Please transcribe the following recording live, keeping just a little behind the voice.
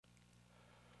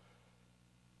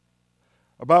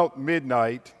About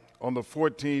midnight on the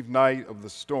 14th night of the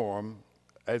storm,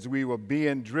 as we were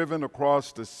being driven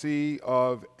across the Sea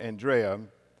of Andrea,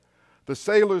 the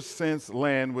sailors sensed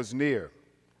land was near.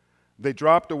 They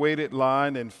dropped a weighted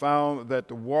line and found that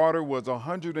the water was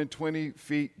 120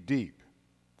 feet deep.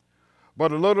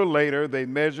 But a little later, they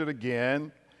measured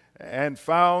again and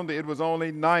found it was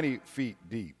only 90 feet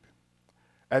deep.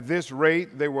 At this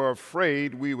rate, they were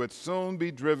afraid we would soon be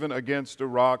driven against the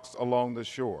rocks along the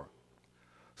shore.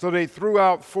 So they threw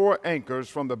out 4 anchors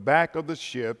from the back of the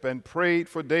ship and prayed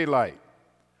for daylight.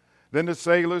 Then the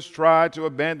sailors tried to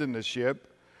abandon the ship,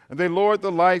 and they lowered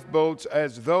the lifeboats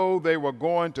as though they were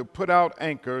going to put out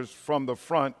anchors from the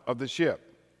front of the ship.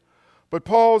 But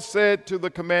Paul said to the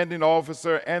commanding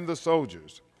officer and the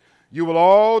soldiers, "You will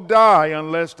all die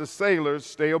unless the sailors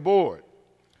stay aboard."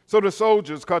 So the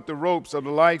soldiers cut the ropes of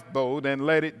the lifeboat and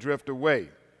let it drift away.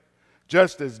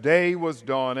 Just as day was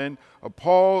dawning,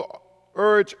 Paul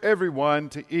urged everyone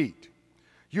to eat.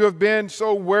 "You have been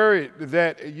so worried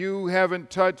that you haven't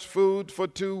touched food for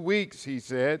 2 weeks," he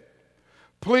said.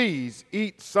 "Please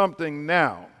eat something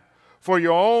now for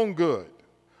your own good,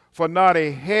 for not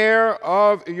a hair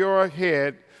of your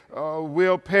head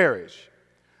will perish."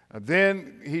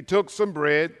 Then he took some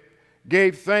bread,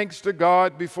 gave thanks to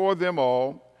God before them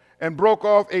all, and broke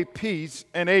off a piece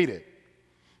and ate it.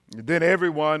 Then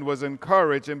everyone was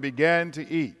encouraged and began to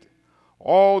eat.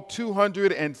 All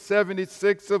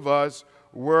 276 of us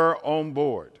were on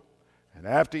board. And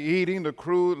after eating, the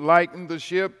crew lightened the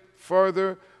ship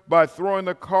further by throwing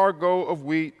a cargo of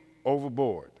wheat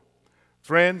overboard.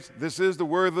 Friends, this is the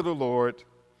word of the Lord.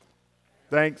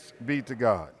 Thanks be to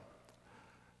God.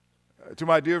 To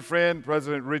my dear friend,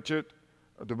 President Richard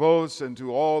DeBose, and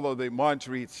to all of the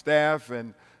Montreat staff,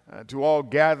 and to all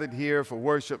gathered here for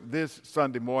worship this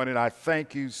Sunday morning, I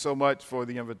thank you so much for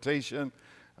the invitation.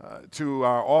 To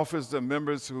our office and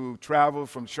members who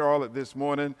traveled from Charlotte this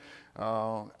morning,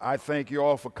 I thank you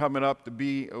all for coming up to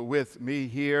be with me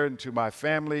here, and to my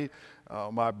family,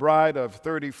 my bride of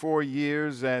 34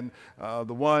 years and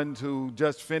the one who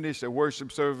just finished a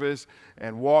worship service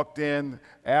and walked in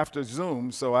after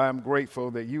Zoom, so I'm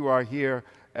grateful that you are here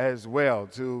as well.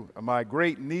 To my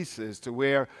great nieces, to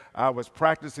where I was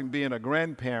practicing being a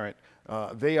grandparent,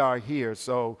 they are here,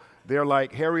 so they're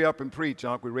like, "Hurry up and preach,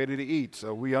 Unc, we're ready to eat."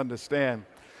 So we understand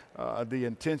the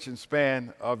attention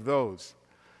span of those.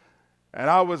 And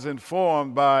I was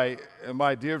informed by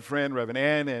my dear friend, Reverend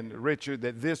Ann and Richard,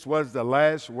 that this was the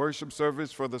last worship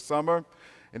service for the summer.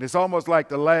 And it's almost like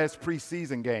the last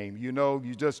preseason game. You know,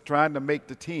 you're just trying to make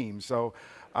the team. So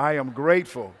I am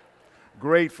grateful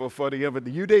for the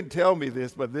invitation. You didn't tell me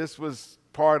this, but this was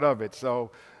part of it.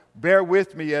 So bear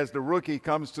with me as the rookie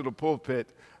comes to the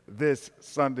pulpit this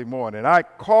Sunday morning. I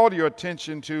called your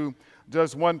attention to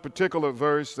just one particular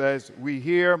verse as we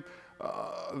hear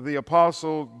the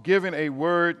apostle giving a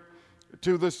word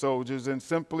to the soldiers and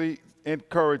simply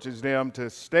encourages them to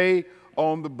stay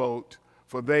on the boat,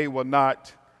 for they will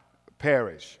not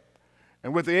perish.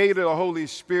 And with the aid of the Holy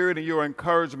Spirit and your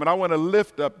encouragement, I want to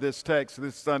lift up this text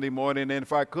this Sunday morning, and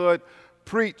if I could,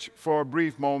 preach for a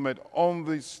brief moment on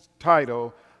this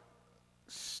title,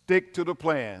 "Stick to the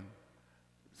Plan,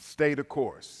 Stay the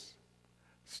Course."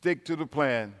 Stick to the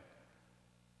plan,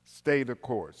 stay the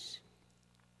course.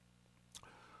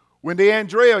 When the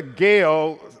Andrea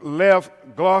Gale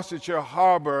left Gloucestershire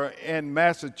Harbor in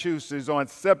Massachusetts on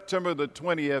September the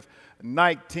 20th,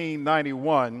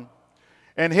 1991,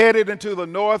 and headed into the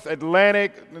North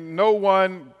Atlantic, no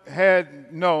one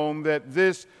had known that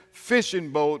this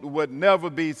fishing boat would never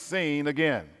be seen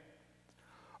again.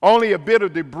 Only a bit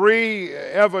of debris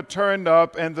ever turned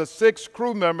up, and the 6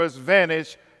 crew members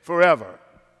vanished forever.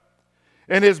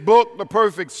 In his book, The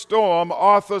Perfect Storm,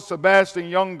 author Sebastian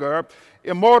Junger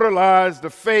immortalized the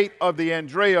fate of the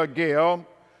Andrea Gale,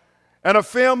 and a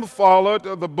film followed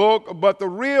the book, but the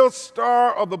real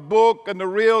star of the book and the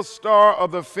real star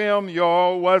of the film,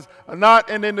 y'all, was not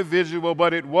an individual,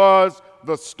 but it was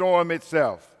the storm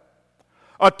itself.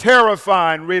 A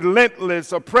terrifying,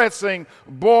 relentless, oppressing,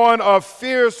 born of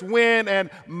fierce wind and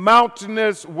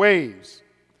mountainous waves.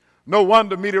 No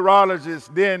wonder meteorologists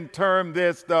then termed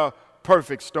this the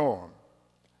perfect storm.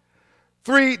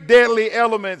 3 deadly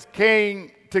elements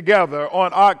came together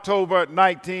on October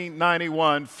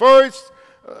 1991. First,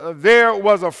 there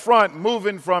was a front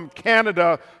moving from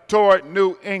Canada toward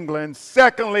New England.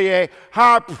 Secondly, a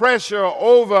high pressure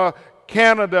over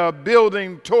Canada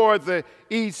building toward the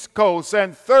East Coast.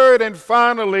 And third and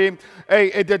finally,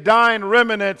 the dying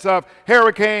remnants of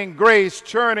Hurricane Grace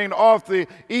churning off the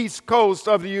East Coast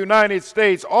of the United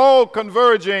States, all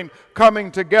converging,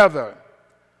 coming together.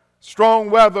 Strong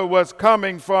weather was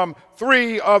coming from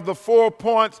 3 of the 4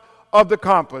 points of the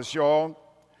compass, y'all,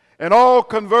 and all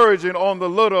converging on the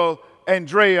little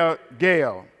Andrea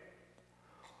gale.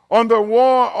 On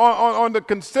the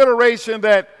consideration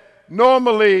that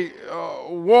normally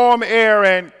warm air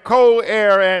and cold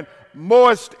air and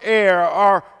moist air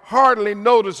are hardly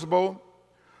noticeable,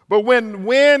 but when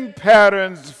wind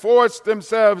patterns force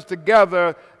themselves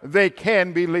together, they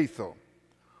can be lethal.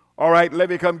 All right, let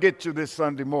me come get you this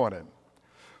Sunday morning.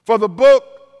 For the book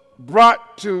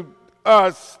brought to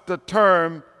us the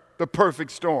term the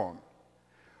perfect storm.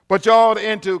 But y'all,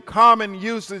 into common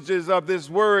usages of this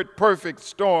word perfect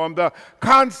storm, the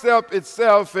concept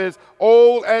itself is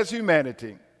old as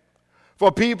humanity.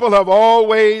 For people have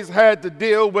always had to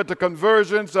deal with the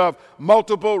convergence of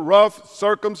multiple rough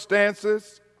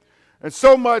circumstances. And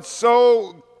so much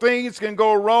so, things can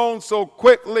go wrong so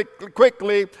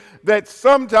quickly that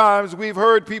sometimes we've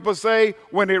heard people say,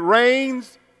 when it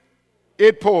rains,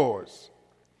 it pours.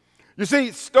 You see,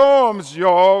 storms,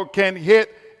 y'all, can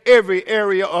hit every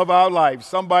area of our life.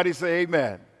 Somebody say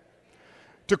amen.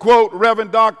 To quote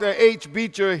Reverend Dr. H.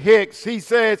 Beecher Hicks, he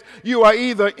says, you are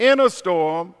either in a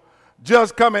storm,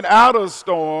 just coming out of a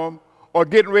storm, or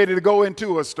getting ready to go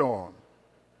into a storm.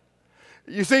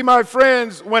 You see, my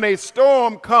friends, when a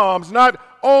storm comes, not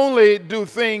only do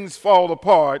things fall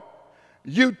apart,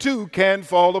 you too can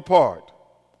fall apart.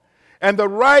 And the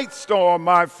right storm,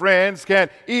 my friends, can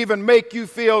even make you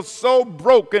feel so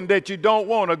broken that you don't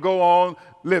want to go on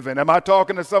living. Am I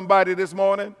talking to somebody this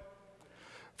morning?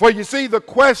 For you see, the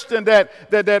question that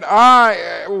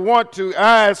I want to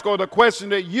ask, or the question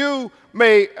that you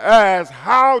may ask,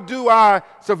 how do I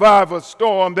survive a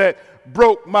storm that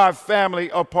broke my family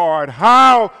apart?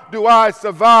 How do I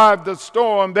survive the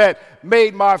storm that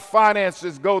made my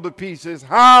finances go to pieces?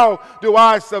 How do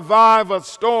I survive a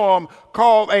storm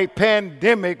called a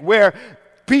pandemic where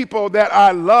people that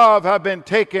I love have been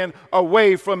taken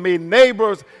away from me?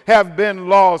 Neighbors have been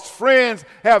lost. Friends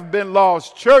have been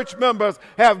lost. Church members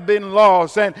have been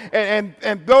lost.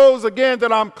 And those, again,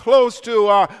 that I'm close to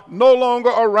are no longer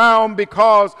around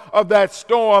because of that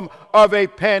storm of a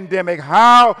pandemic.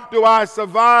 How do I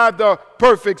survive the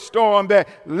perfect storm that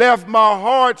left my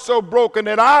heart so broken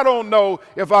that I don't know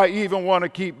if I even want to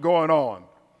keep going on?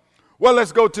 Well,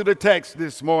 let's go to the text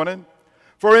this morning.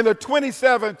 For in the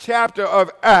 27th chapter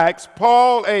of Acts,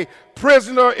 Paul, a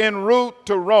prisoner en route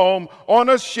to Rome on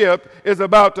a ship, is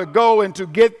about to go into,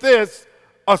 get this,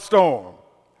 a storm.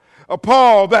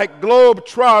 Paul, that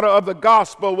globe-trotter of the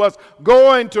gospel, was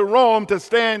going to Rome to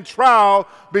stand trial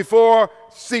before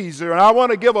Caesar. And I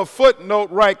want to give a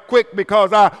footnote right quick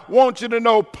because I want you to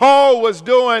know Paul was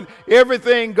doing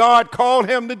everything God called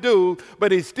him to do,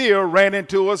 but he still ran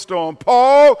into a storm.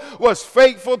 Paul was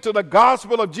faithful to the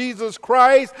gospel of Jesus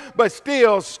Christ, but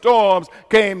still storms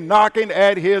came knocking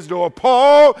at his door.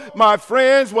 Paul, my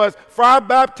friends, was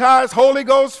fire-baptized, Holy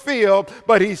Ghost filled,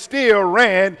 but he still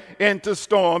ran into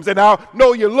storms. And I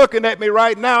know you're looking at me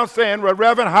right now saying, well,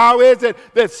 Reverend, how is it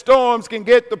that storms can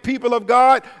get the people of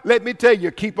God? Let me tell you,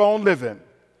 keep on living.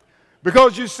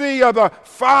 Because you see, the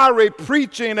fiery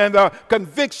preaching and the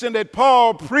conviction that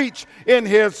Paul preached in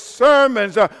his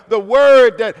sermons, the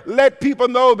word that let people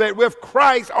know that with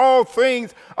Christ all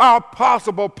things are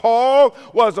possible. Paul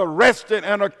was arrested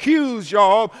and accused,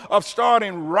 y'all, of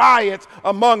starting riots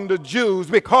among the Jews.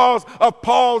 Because of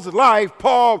Paul's life,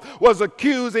 Paul was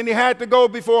accused and he had to go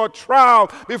before a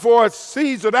trial before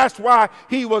Caesar. That's why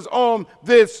he was on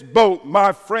this boat.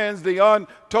 My friends, the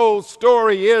untold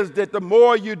story is that the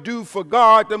more you do for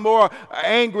God, the more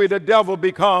angry the devil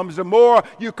becomes. The more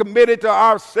you committed to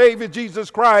our Savior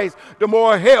Jesus Christ, the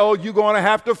more hell you're going to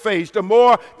have to face. The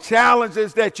more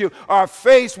challenges that you are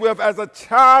faced with as a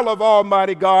child of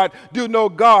Almighty God, do know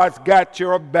God's got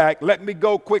your back. Let me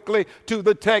go quickly to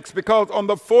the text, because on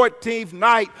the 14th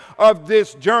night of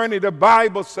this journey, the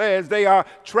Bible says they are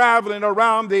traveling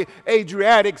around the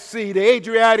Adriatic Sea. The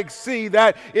Adriatic Sea,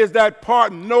 that is that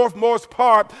northmost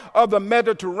part of the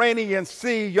Mediterranean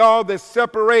Sea, y'all, that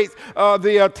separates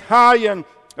the Italian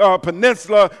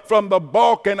peninsula from the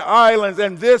Balkan Islands.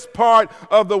 And this part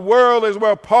of the world is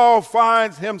where Paul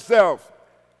finds himself.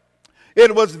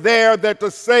 It was there that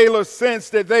the sailors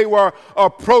sensed that they were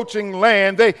approaching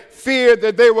land. They feared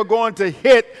that they were going to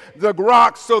hit the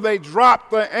rocks, so they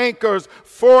dropped the anchors,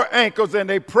 4 anchors, and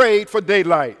they prayed for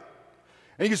daylight.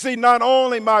 And you see, not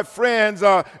only, my friends,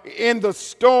 in the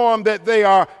storm that they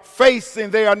are facing,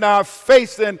 they are now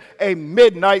facing a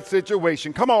midnight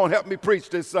situation. Come on, help me preach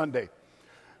this Sunday.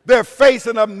 They're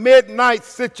facing a midnight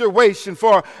situation,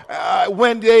 for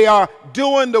when they are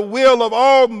doing the will of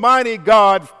Almighty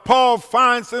God, Paul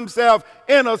finds himself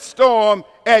in a storm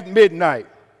at midnight.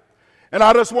 And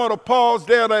I just want to pause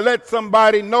there to let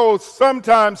somebody know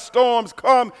sometimes storms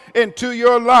come into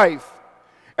your life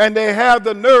and they have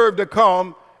the nerve to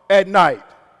come at night.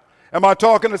 Am I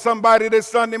talking to somebody this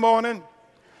Sunday morning?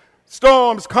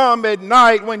 Storms come at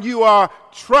night when you are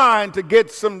trying to get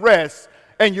some rest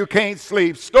and you can't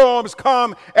sleep. Storms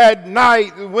come at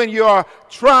night when you are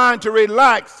trying to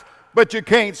relax but you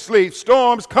can't sleep.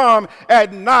 Storms come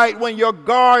at night when your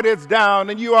guard is down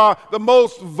and you are the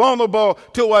most vulnerable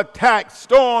to attack.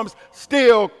 Storms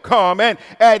still come. And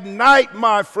at night,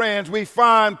 my friends, we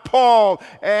find Paul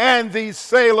and these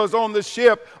sailors on the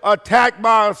ship attacked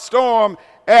by a storm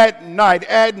at night.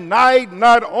 At night,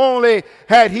 not only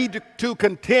had he to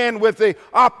contend with the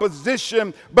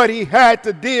opposition, but he had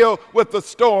to deal with the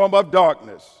storm of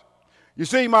darkness. You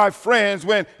see, my friends,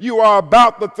 when you are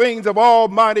about the things of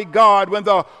Almighty God, when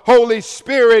the Holy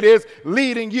Spirit is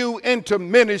leading you into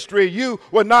ministry, you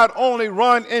will not only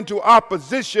run into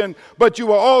opposition, but you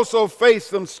will also face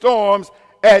some storms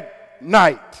at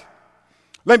night.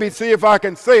 Let me see if I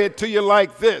can say it to you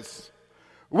like this.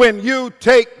 When you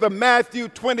take the Matthew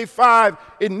 25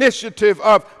 initiative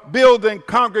of building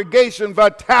congregation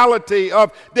vitality,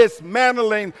 of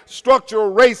dismantling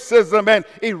structural racism and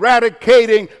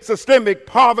eradicating systemic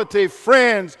poverty,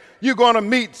 friends, you're going to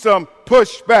meet some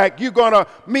pushback. You're going to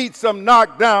meet some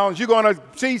knockdowns. You're going to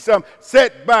see some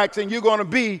setbacks, and you're going to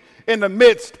be in the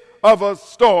midst of a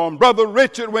storm. Brother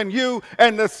Richard, when you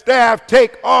and the staff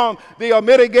take on the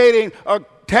mitigating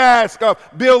task of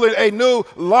building a new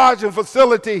lodging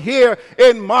facility here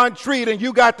in Montreat, and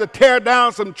you got to tear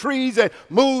down some trees and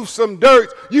move some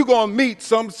dirt, you're going to meet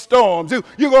some storms.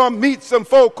 You're going to meet some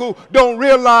folk who don't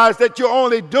realize that you're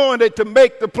only doing it to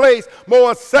make the place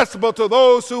more accessible to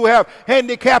those who have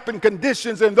handicapping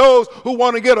conditions and those who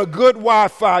want to get a good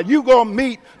Wi-Fi. You're going to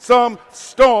meet some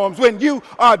storms. When you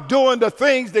are doing the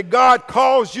things that God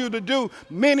calls you to do,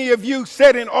 many of you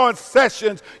sitting on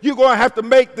sessions, you're going to have to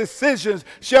make decisions.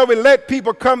 Shall we let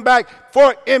people come back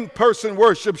for in-person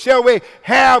worship? Shall we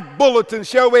have bulletins?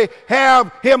 Shall we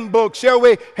have hymn books? Shall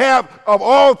we have, of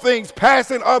all things,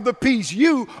 passing of the peace?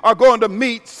 You are going to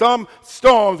meet some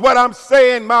storms. What I'm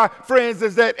saying, my friends,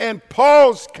 is that in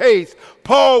Paul's case,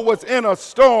 Paul was in a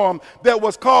storm that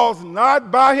was caused not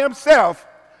by himself,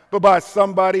 but by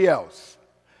somebody else.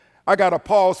 I got to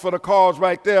pause for the cause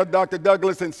right there, Dr.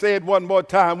 Douglas, and say it one more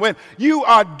time. When you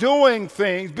are doing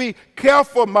things, be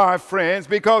careful, my friends,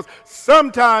 because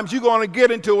sometimes you're going to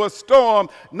get into a storm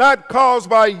not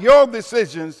caused by your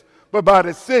decisions, but by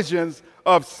decisions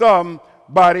of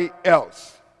somebody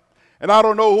else. And I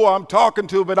don't know who I'm talking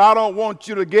to, but I don't want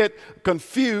you to get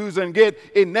confused and get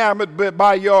enamored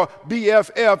by your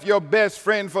BFF, your best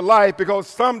friend for life, because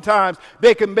sometimes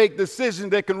they can make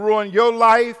decisions that can ruin your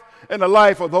life and the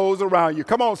life of those around you.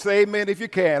 Come on, say amen if you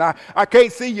can. I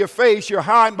can't see your face. You're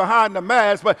hiding behind the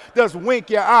mask, but just wink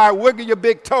your eye, wiggle your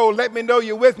big toe. Let me know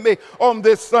you're with me on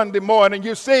this Sunday morning.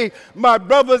 You see, my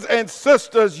brothers and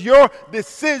sisters, your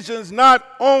decisions not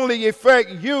only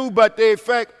affect you, but they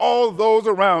affect all those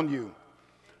around you.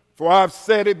 For I've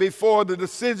said it before, the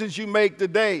decisions you make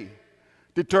today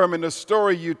determine the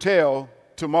story you tell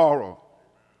tomorrow.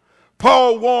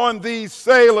 Paul warned these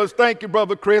sailors, thank you,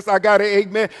 Brother Chris, I got an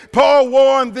amen. Paul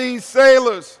warned these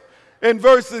sailors in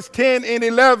verses 10 and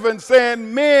 11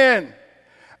 saying, men,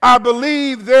 I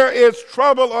believe there is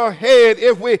trouble ahead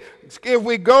if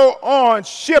we go on.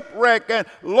 Shipwreck and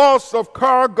loss of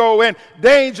cargo and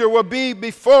danger will be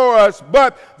before us.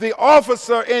 But the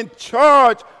officer in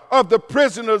charge of the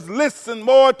prisoners listened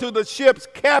more to the ship's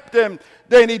captain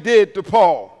than he did to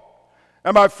Paul.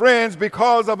 And my friends,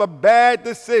 because of a bad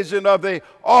decision of the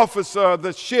officer,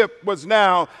 the ship was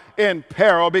now in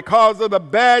peril. Because of the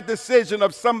bad decision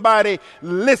of somebody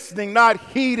listening, not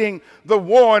heeding the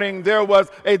warning, there was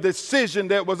a decision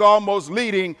that was almost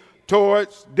leading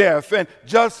towards death. And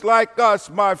just like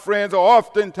us, my friends,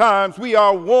 oftentimes we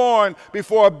are warned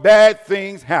before bad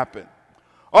things happen.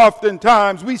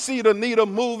 Oftentimes, we see the needle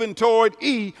moving toward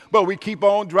E, but we keep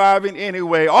on driving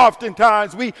anyway.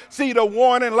 Oftentimes, we see the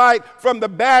warning light from the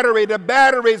battery. The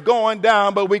battery's going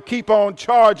down, but we keep on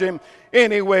charging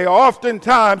anyway.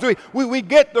 Oftentimes, we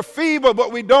get the fever,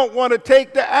 but we don't want to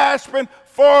take the aspirin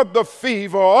for the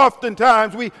fever.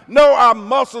 Oftentimes, we know our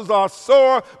muscles are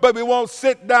sore, but we won't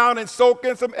sit down and soak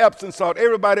in some Epsom salt.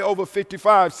 Everybody over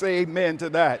 55 say amen to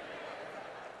that.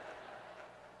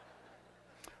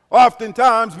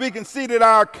 Oftentimes, we can see that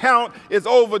our account is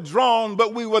overdrawn,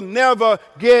 but we will never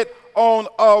get on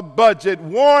a budget.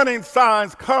 Warning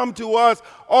signs come to us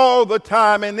all the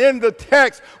time. And in the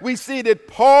text, we see that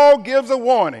Paul gives a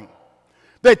warning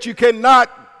that you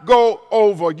cannot go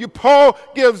over. Paul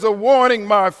gives a warning,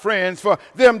 my friends, for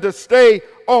them to stay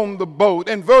on the boat.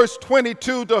 In verse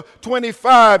 22 to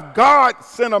 25, God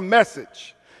sent a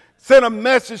message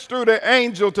through the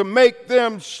angel to make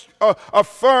them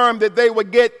affirm that they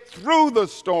would get through the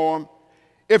storm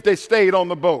if they stayed on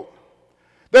the boat.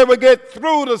 They would get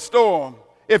through the storm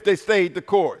if they stayed the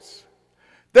course.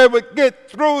 They would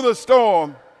get through the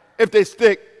storm if they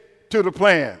stick to the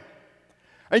plan.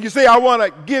 And you see, I want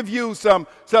to give you some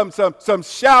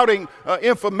shouting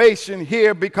information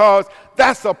here, because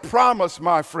that's a promise,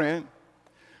 my friend,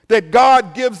 that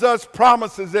God gives us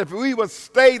promises. If we would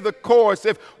stay the course,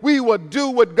 if we would do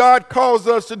what God calls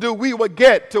us to do, we would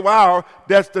get to our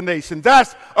destination.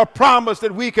 That's a promise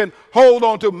that we can hold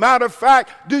on to. Matter of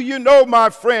fact, do you know, my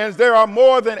friends, there are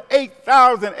more than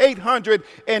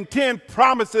 8,810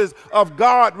 promises of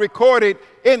God recorded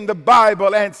in the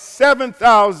Bible, and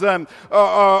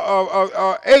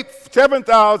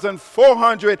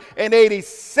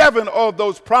 7,487 of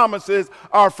those promises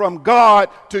are from God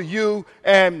to you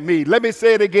and me. Let me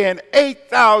say it again.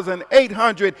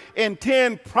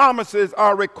 8,810 promises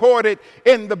are recorded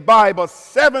in the Bible.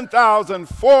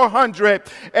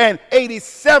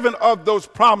 7,487 of those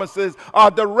promises are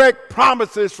direct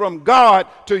promises from God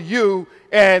to you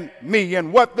and me.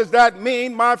 And what does that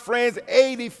mean, my friends?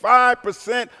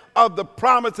 85% of the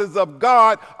promises of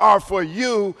God are for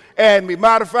you and me.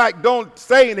 Matter of fact, don't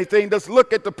say anything. Just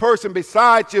look at the person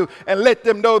beside you and let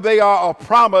them know they are a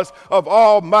promise of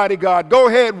Almighty God. Go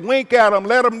ahead, wink at them.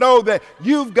 Let them know that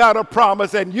you've got a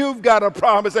promise and you've got a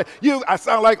promise. And I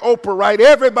sound like Oprah, right?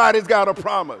 Everybody's got a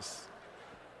promise.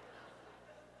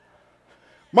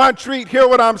 Montreat, hear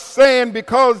what I'm saying,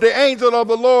 because the angel of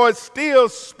the Lord still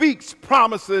speaks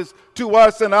promises to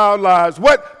us in our lives.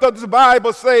 What does the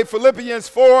Bible say? Philippians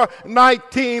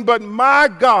 4:19, but my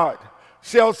God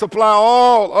shall supply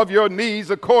all of your needs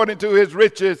according to his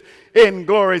riches in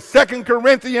glory. 2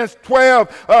 Corinthians 12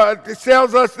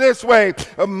 tells us this way,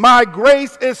 my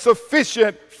grace is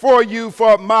sufficient for you,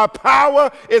 for my power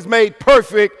is made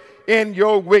perfect in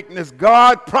your weakness.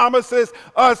 God promises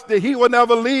us that he will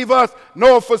never leave us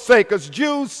nor forsake us.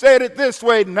 Jude said it this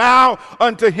way, now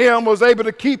unto him was able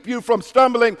to keep you from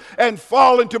stumbling and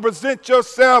falling, to present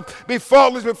yourself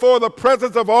faultless before the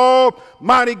presence of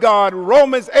Almighty God.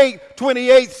 Romans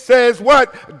 8:28 says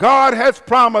what? God has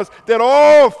promised that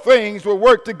all things will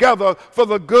work together for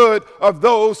the good of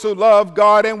those who love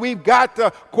God. And we've got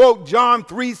to quote John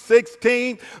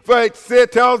 3:16, for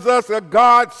it tells us that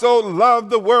God so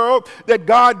loved the world that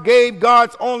God gave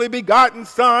God's only begotten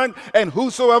Son, and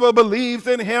whosoever believes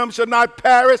in him shall not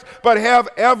perish but have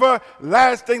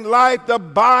everlasting life. The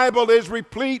Bible is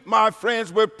replete, my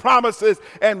friends, with promises,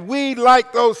 and we,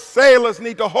 like those sailors,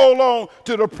 need to hold on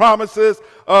to the promises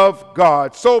of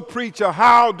God. So, preacher,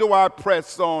 how do I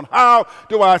press on? How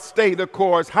do I stay the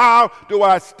course? How do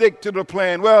I stick to the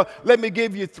plan? Well, let me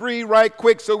give you three right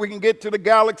quick so we can get to the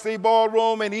Galaxy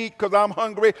Ballroom and eat, because I'm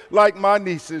hungry like my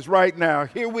nieces right now.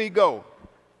 Here we go.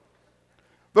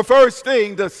 The first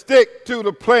thing to stick to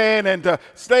the plan and to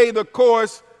stay the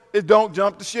course is don't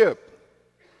jump the ship.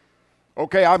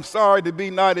 Okay, I'm sorry to be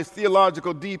not as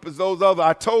theological deep as those others.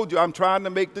 I told you I'm trying to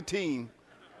make the team.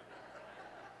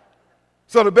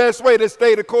 So the best way to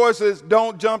stay the course is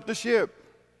don't jump the ship.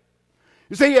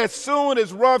 You see, as soon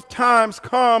as rough times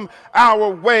come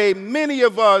our way, many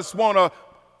of us want to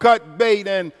cut bait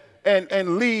and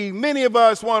leave. Many of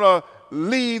us want to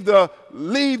leave the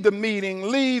meeting,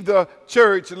 leave the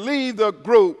church, leave the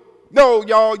group. No,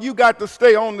 y'all, you got to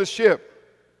stay on the ship.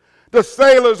 The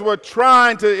sailors were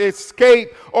trying to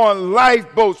escape on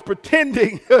lifeboats,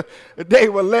 pretending they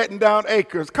were letting down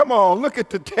anchors. Come on, look at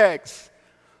the text.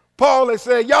 Paul has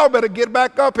said, y'all better get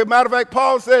back up here. Matter of fact,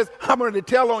 Paul says, I'm going to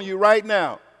tell on you right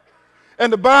now.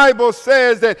 And the Bible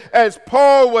says that as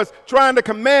Paul was trying to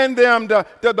command them, the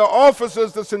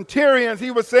officers, the centurions,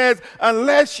 he was saying,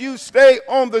 unless you stay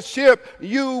on the ship,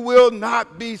 you will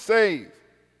not be saved.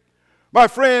 My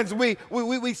friends, we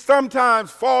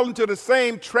sometimes fall into the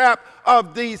same trap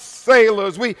of these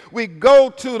sailors. We go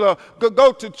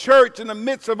to church in the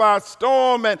midst of our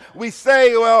storm, and we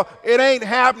say, well, it ain't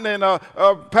happening.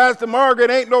 Pastor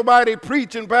Margaret, ain't nobody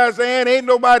preaching. Pastor Ann, ain't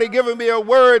nobody giving me a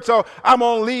word, so I'm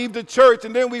going to leave the church.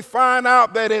 And then we find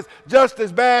out that it's just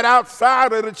as bad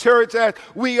outside of the church as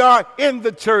we are in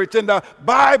the church. And the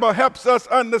Bible helps us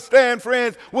understand,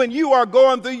 friends, when you are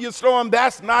going through your storm,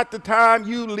 that's not the time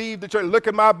you leave the church. Look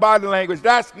at my body language.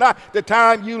 That's not the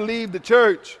time you leave the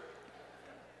church.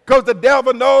 Because the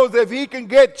devil knows if he can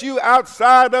get you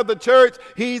outside of the church,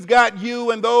 he's got you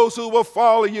and those who will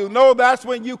follow you. No, that's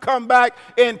when you come back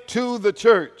into the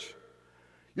church.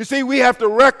 You see, we have to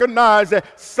recognize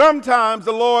that sometimes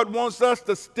the Lord wants us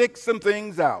to stick some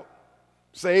things out.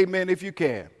 Say amen if you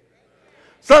can.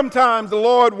 Sometimes the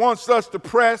Lord wants us to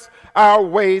press our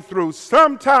way through.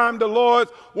 Sometimes the Lord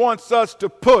wants us to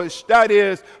push, that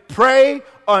is, pray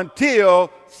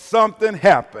until something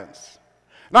happens.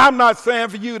 Now, I'm not saying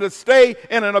for you to stay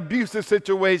in an abusive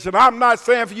situation. I'm not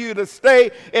saying for you to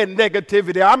stay in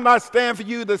negativity. I'm not saying for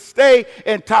you to stay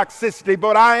in toxicity.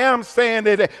 But I am saying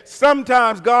that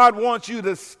sometimes God wants you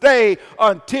to stay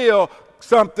until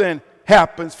something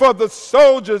happens. For the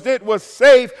soldiers, it was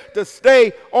safe to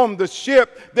stay on the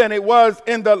ship than it was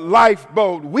in the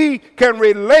lifeboat. We can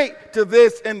relate to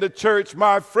this in the church,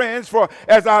 my friends, for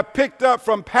as I picked up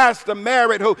from Pastor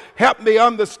Merritt, who helped me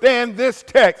understand this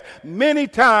text, many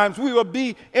times we will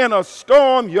be in a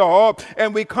storm, y'all,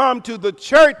 and we come to the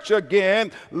church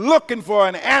again looking for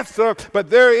an answer, but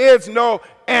there is no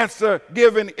answer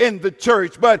given in the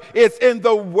church, but it's in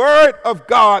the Word of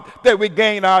God that we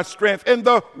gain our strength, in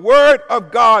the Word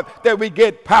of God that we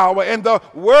get power, in the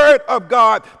Word of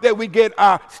God that we get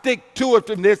our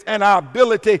stick-to-itiveness and our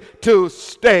ability to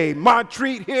stay. My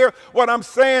treat here, what I'm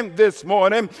saying this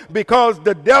morning, because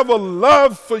the devil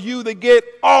loves for you to get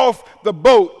off the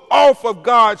boat, off of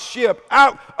God's ship,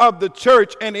 out of the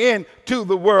church and into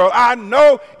the world. I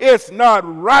know it's not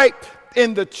right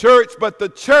in the church, but the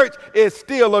church is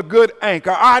still a good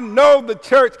anchor. I know the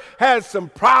church has some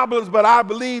problems, but I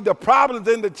believe the problems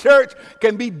in the church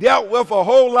can be dealt with a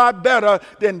whole lot better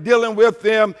than dealing with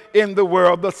them in the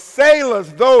world. The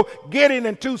sailors, though getting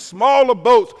into smaller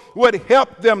boats, would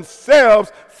help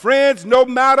themselves. Friends, no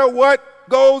matter what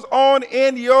goes on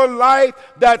in your life,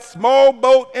 that small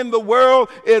boat in the world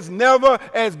is never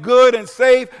as good and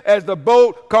safe as the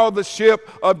boat called the ship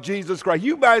of Jesus Christ.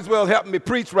 You might as well help me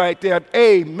preach right there.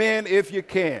 Amen if you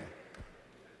can.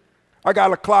 I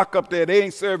got a clock up there. They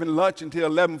ain't serving lunch until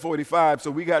 11:45, so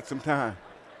we got some time.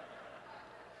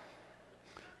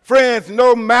 Friends,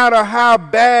 no matter how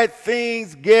bad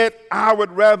things get, I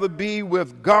would rather be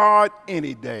with God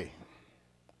any day.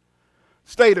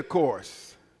 Stay the course.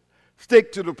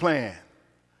 Stick to the plan.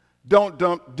 Don't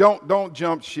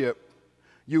jump ship.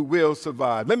 You will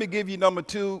survive. Let me give you number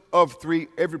 2 of 3.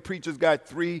 Every preacher's got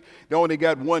 3. They only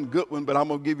got one good one, but I'm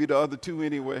going to give you the other 2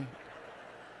 anyway.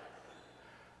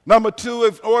 Number 2,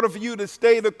 in order for you to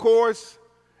stay the course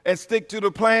and stick to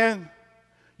the plan,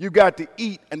 you got to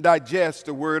eat and digest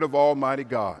the word of Almighty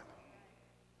God.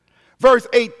 Verse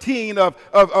 18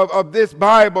 of this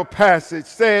Bible passage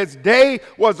says, day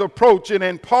was approaching,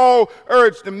 and Paul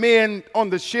urged the men on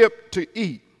the ship to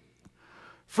eat.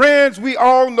 Friends, we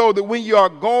all know that when you are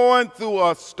going through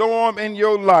a storm in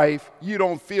your life, you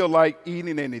don't feel like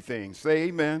eating anything. Say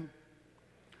amen.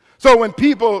 So when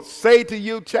people say to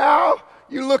you, child,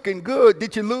 you're looking good.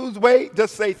 Did you lose weight?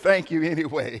 Just say thank you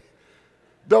anyway.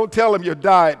 Don't tell them your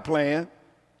diet plan.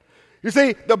 You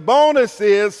see, the bonus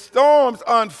is storms,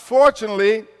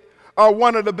 unfortunately, are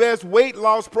one of the best weight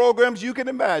loss programs you can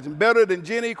imagine, better than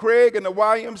Jenny Craig and the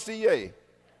YMCA.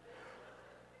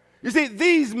 You see,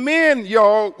 these men,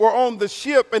 y'all, were on the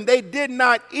ship, and they did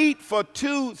not eat for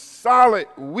 2 solid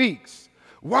weeks.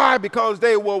 Why? Because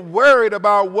they were worried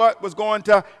about what was going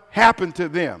to happen to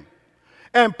them.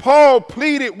 And Paul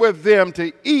pleaded with them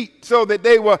to eat so that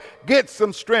they will get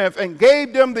some strength, and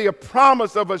gave them the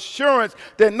promise of assurance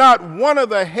that not one of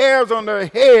the hairs on their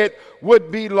head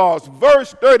would be lost.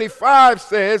 Verse 35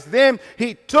 says, then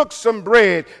he took some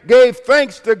bread, gave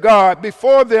thanks to God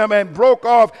before them, and broke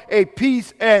off a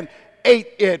piece and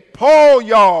ate it. Paul,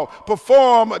 y'all,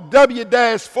 performed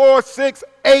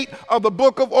W-468 of the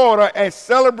Book of Order and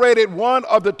celebrated one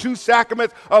of the 2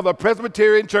 sacraments of the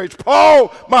Presbyterian Church.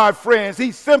 Paul, my friends,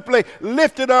 he simply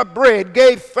lifted up bread,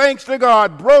 gave thanks to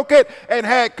God, broke it, and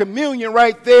had communion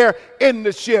right there in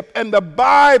the ship. And the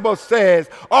Bible says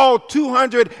all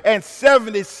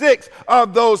 276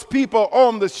 of those people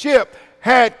on the ship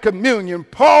had communion.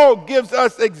 Paul gives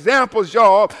us examples,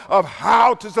 y'all, of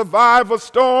how to survive a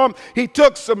storm. He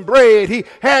took some bread, he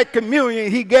had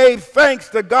communion, he gave thanks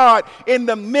to God in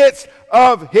the midst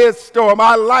of his storm.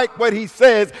 I like what he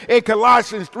says in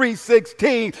Colossians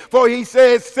 3:16, for he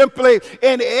says simply,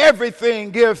 in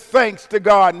everything give thanks to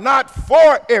God, not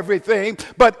for everything,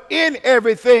 but in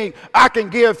everything I can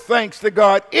give thanks to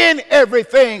God. In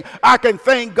everything I can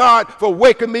thank God for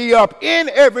waking me up. In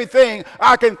everything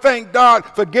I can thank God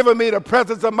for giving me the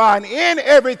presence of mind. In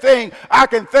everything I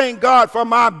can thank God for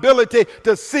my ability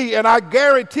to see. And I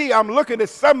guarantee I'm looking at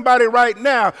somebody right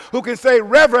now who can say,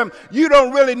 Reverend, you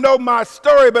don't really know my my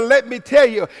story, but let me tell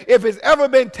you, if it's ever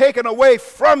been taken away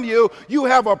from you, you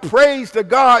have a praise to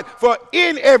God, for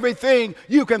in everything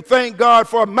you can thank God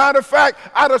for. Matter of fact,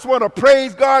 I just want to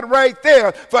praise God right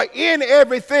there, for in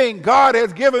everything God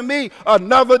has given me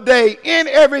another day. In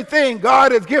everything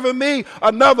God has given me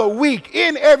another week.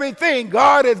 In everything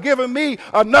God has given me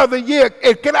another year.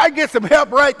 And can I get some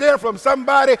help right there from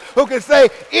somebody who can say,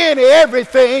 in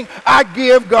everything I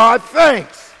give God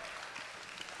thanks?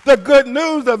 The good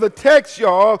news of the text,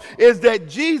 y'all, is that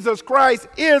Jesus Christ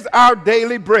is our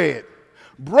daily bread,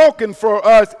 broken for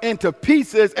us into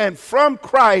pieces, and from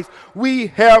Christ we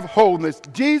have wholeness.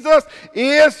 Jesus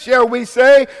is, shall we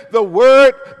say, the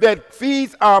word that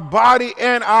feeds our body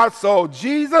and our soul.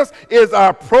 Jesus is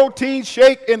our protein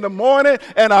shake in the morning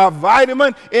and our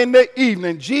vitamin in the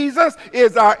evening. Jesus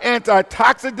is our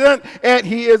antioxidant, and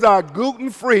he is our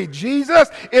gluten-free. Jesus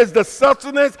is the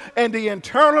sustenance and the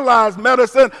internalized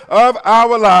medicine of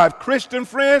our lives. Christian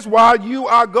friends, while you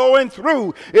are going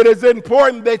through, it is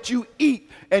important that you eat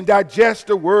and digest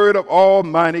the word of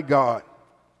Almighty God.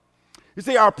 You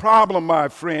see, our problem, my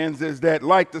friends, is that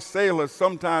like the sailors,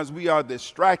 sometimes we are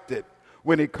distracted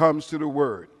when it comes to the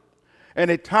word.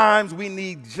 And at times we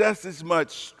need just as much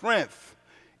strength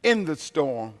in the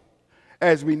storm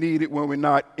as we need it when we're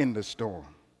not in the storm.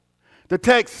 The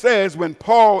text says when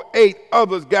Paul ate,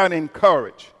 others got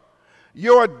encouraged.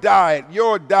 Your diet,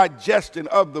 your digestion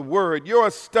of the word, your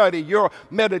study, your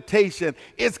meditation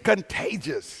is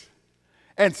contagious.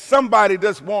 And somebody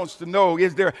just wants to know,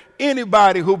 is there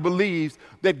anybody who believes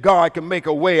that God can make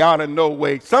a way out of no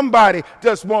way? Somebody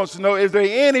just wants to know, is there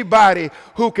anybody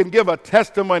who can give a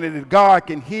testimony that God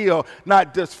can heal,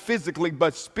 not just physically,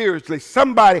 but spiritually?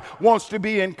 Somebody wants to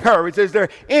be encouraged. Is there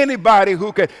anybody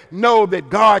who can know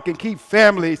that God can keep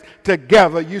families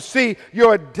together? You see,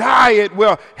 your diet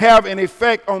will have an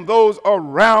effect on those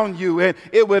around you, and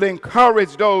it would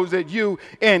encourage those that you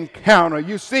encounter.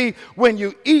 You see, when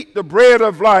you eat the bread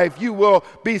of life, you will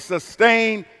be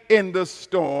sustained in the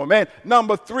storm. And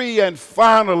number three, and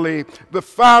finally,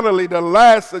 the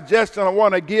last suggestion I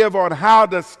want to give on how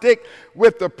to stick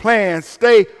with the plan,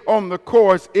 stay on the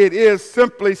course, it is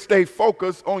simply stay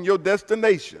focused on your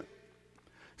destination.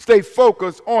 Stay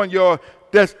focused on your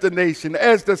destination.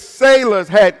 As the sailors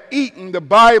had eaten, the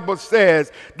Bible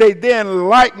says, they then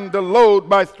lightened the load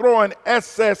by throwing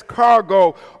excess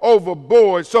cargo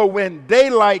overboard. So when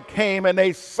daylight came and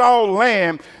they saw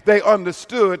land, they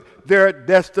understood their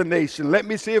destination. Let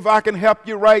me see if I can help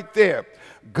you right there.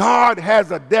 God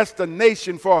has a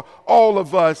destination for all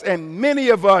of us, and many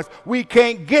of us, we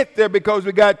can't get there because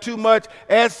we got too much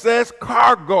excess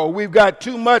cargo. We've got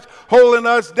too much holding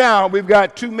us down. We've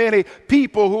got too many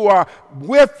people who are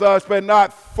with us but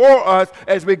not for us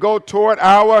as we go toward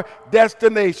our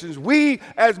destinations. We,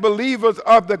 as believers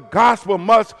of the gospel,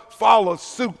 must follow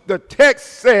suit. The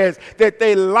text says that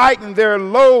they lightened their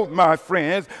load, my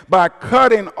friends, by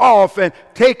cutting off and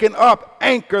taking up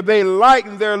anchor. They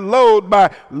lightened their load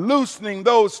by loosening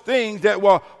those things that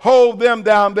will hold them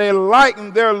down. They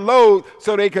lightened their load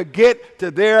so they could get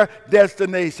to their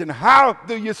destination. How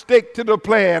do you stick to the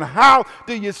plan? How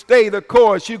do you stay the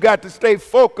course? You got to stay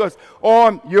focused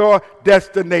on your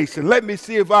destination. Let me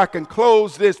see if I can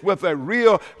close this with a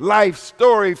real life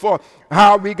story for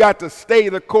how we got to stay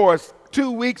the course. 2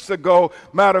 weeks ago,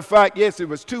 matter of fact, yes, it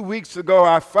was 2 weeks ago,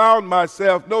 I found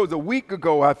myself, no, it was a week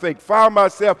ago, I think, found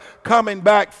myself coming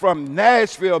back from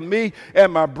Nashville, me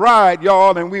and my bride,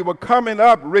 y'all, and we were coming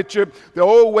up, Richard, the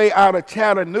old way out of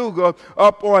Chattanooga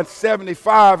up on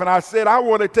 75, and I said, I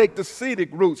want to take the scenic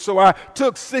route, so I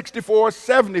took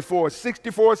 6474.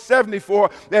 6474,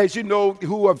 as you know,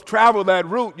 who have traveled that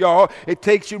route, y'all, it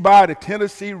takes you by the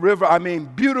Tennessee River. I mean,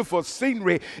 beautiful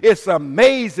scenery. It's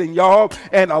amazing, y'all,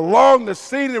 and along the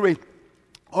scenery,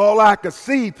 all I could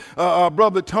see,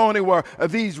 Brother Tony, were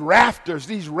these rafters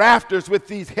with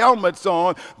these helmets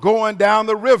on going down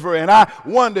the river. And I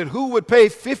wondered who would pay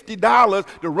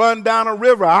 $50 to run down a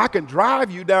river. I can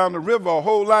drive you down the river a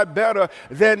whole lot better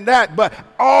than that. But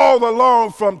all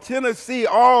along from Tennessee,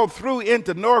 all through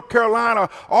into North Carolina,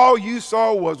 all you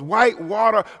saw was white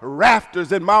water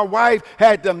rafters. And my wife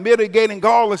had the mitigating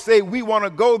gall to say, we want to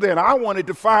go there. And I wanted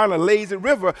to find a lazy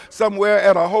river somewhere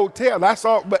at a hotel. That's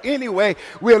all. But anyway,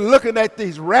 we're looking at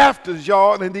these rafters,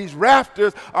 y'all, and these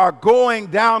rafters are going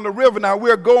down the river. Now,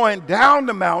 we're going down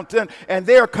the mountain, and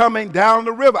they're coming down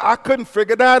the river. I couldn't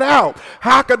figure that out.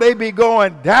 How could they be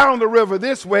going down the river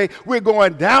this way? We're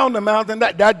going down the mountain.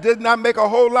 That did not make a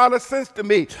whole lot of sense to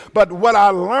me. But what I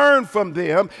learned from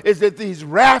them is that these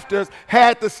rafters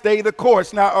had to stay the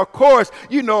course. Now, of course,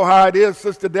 you know how it is,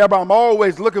 Sister Deborah. I'm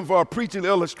always looking for a preaching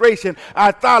illustration.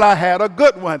 I thought I had a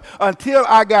good one until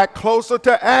I got closer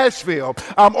to Asheville.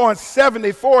 I'm on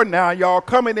 74 now, y'all,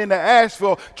 coming into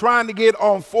Asheville, trying to get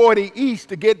on 40 East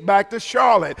to get back to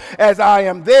Charlotte. As I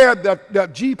am there, the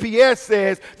GPS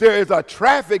says there is a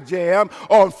traffic jam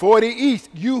on 40 East.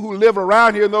 You who live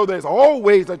around here know there's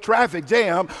always a traffic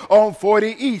jam on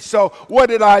 40 East. So what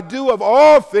did I do? Of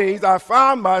all things, I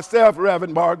found myself,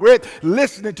 Reverend Margaret,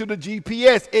 listening to the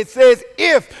GPS. It says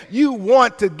if you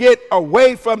want to get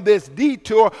away from this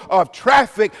detour of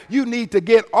traffic, you need to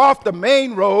get off the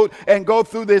main road and go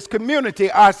through this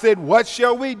community. I said, what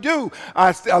shall we do?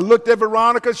 I looked at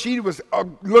Veronica. She was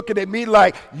looking at me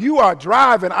like, you are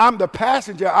driving. I'm the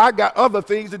passenger. I got other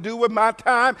things to do with my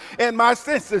time and my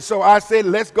senses. So I said,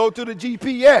 let's go to the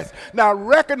GPS. Now,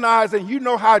 recognizing you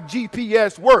know how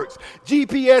GPS works.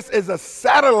 GPS is a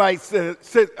satellite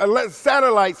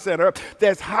center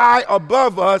that's high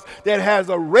above us that has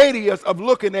a radius of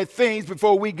looking at things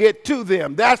before we get to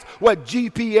them. That's what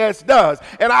GPS does.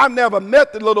 And I've never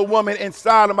met the little woman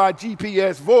inside of my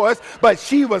GPS voice, but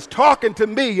she was talking to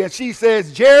me and she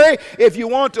says, Jerry, if you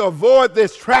want to avoid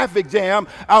this traffic jam,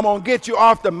 I'm going to get you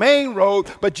off the main road,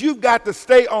 but you've got to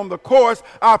stay on the course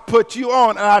I put you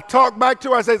on. And I talked back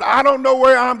to her. I says, I don't know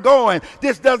where I'm going.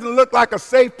 This doesn't look like a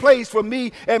safe place for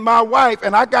me and my wife.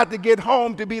 And I got to get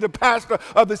home to be the pastor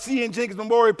of the C.N. Jenkins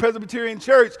Memorial Presbyterian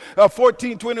Church,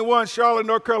 1421 Charlotte,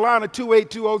 North Carolina,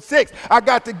 28206. I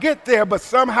got to get there, but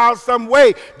somehow, some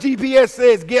way, GPS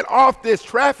says get off this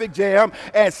traffic jam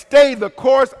and stay the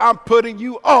course I'm putting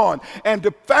you on. And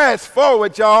to fast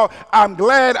forward, y'all, I'm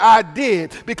glad I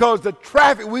did, because the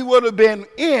traffic we would have been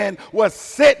in was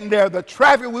sitting there. The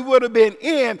traffic we would have been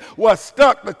in was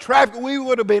stuck. The traffic we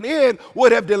would have been in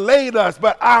would have delayed us.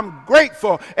 But I'm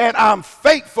grateful and I'm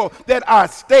faithful that I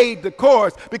stayed the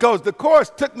course, because the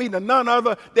course took me to none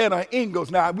other than an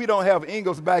Ingles. Now, we don't have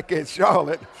Ingles back in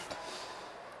Charlotte.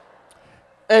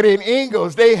 And in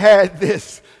Ingles, they had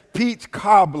this peach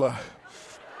cobbler.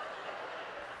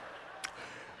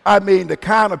 I mean, the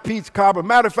kind of peach cobbler.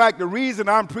 Matter of fact, the reason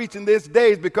I'm preaching this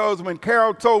day is because when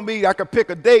Carol told me I could pick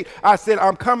a date, I said,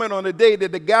 I'm coming on the day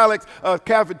that the Galax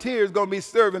cafeteria is going to be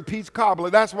serving peach cobbler.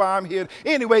 That's why I'm here.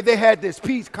 Anyway, they had this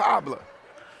peach cobbler.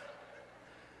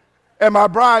 And my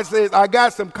bride says, I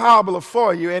got some cobbler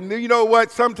for you. And you know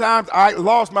what? Sometimes I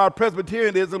lost my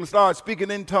Presbyterianism and started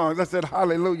speaking in tongues. I said,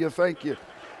 hallelujah, thank you.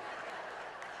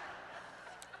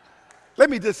 Let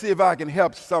me just see if I can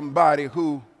help somebody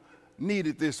who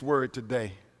needed this word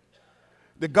today.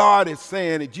 That God is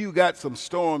saying that you got some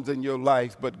storms in your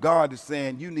life, but God is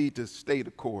saying you need to stay the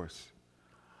course.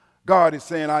 God is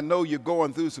saying, I know you're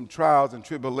going through some trials and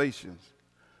tribulations,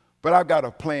 but I've got a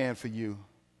plan for you.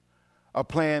 A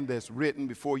plan that's written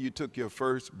before you took your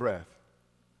first breath.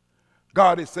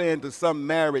 God is saying to some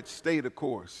marriage, stay the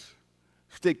course.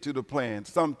 Stick to the plan.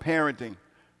 Some parenting,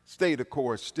 stay the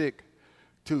course. Stick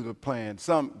to the plan.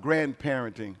 Some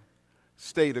grandparenting,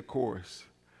 stay the course.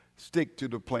 Stick to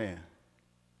the plan.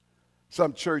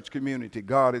 Some church community,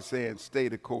 God is saying, stay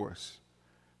the course.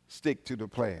 Stick to the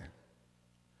plan.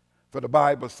 For the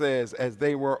Bible says, as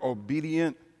they were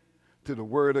obedient to the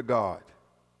word of God,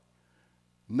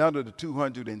 none of the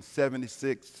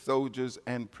 276 soldiers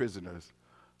and prisoners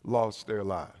lost their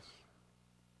lives.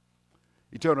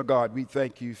 Eternal God, we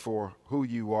thank you for who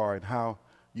you are and how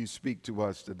you speak to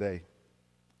us today.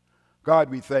 God,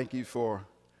 we thank you for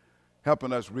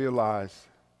helping us realize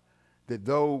that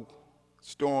though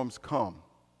storms come,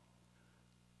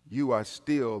 you are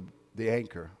still the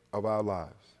anchor of our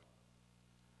lives.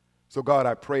 So God,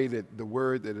 I pray that the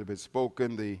word that has been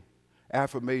spoken, the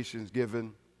affirmations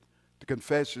given, the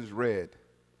confessions read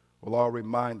will all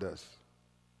remind us,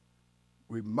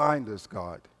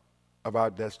 God, of our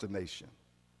destination.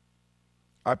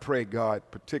 I pray, God,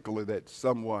 particularly that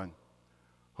someone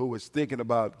who is thinking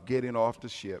about getting off the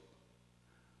ship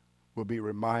will be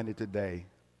reminded today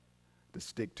to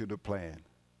stick to the plan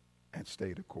and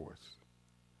stay the course.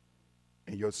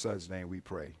 In your son's name we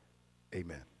pray.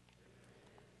 Amen.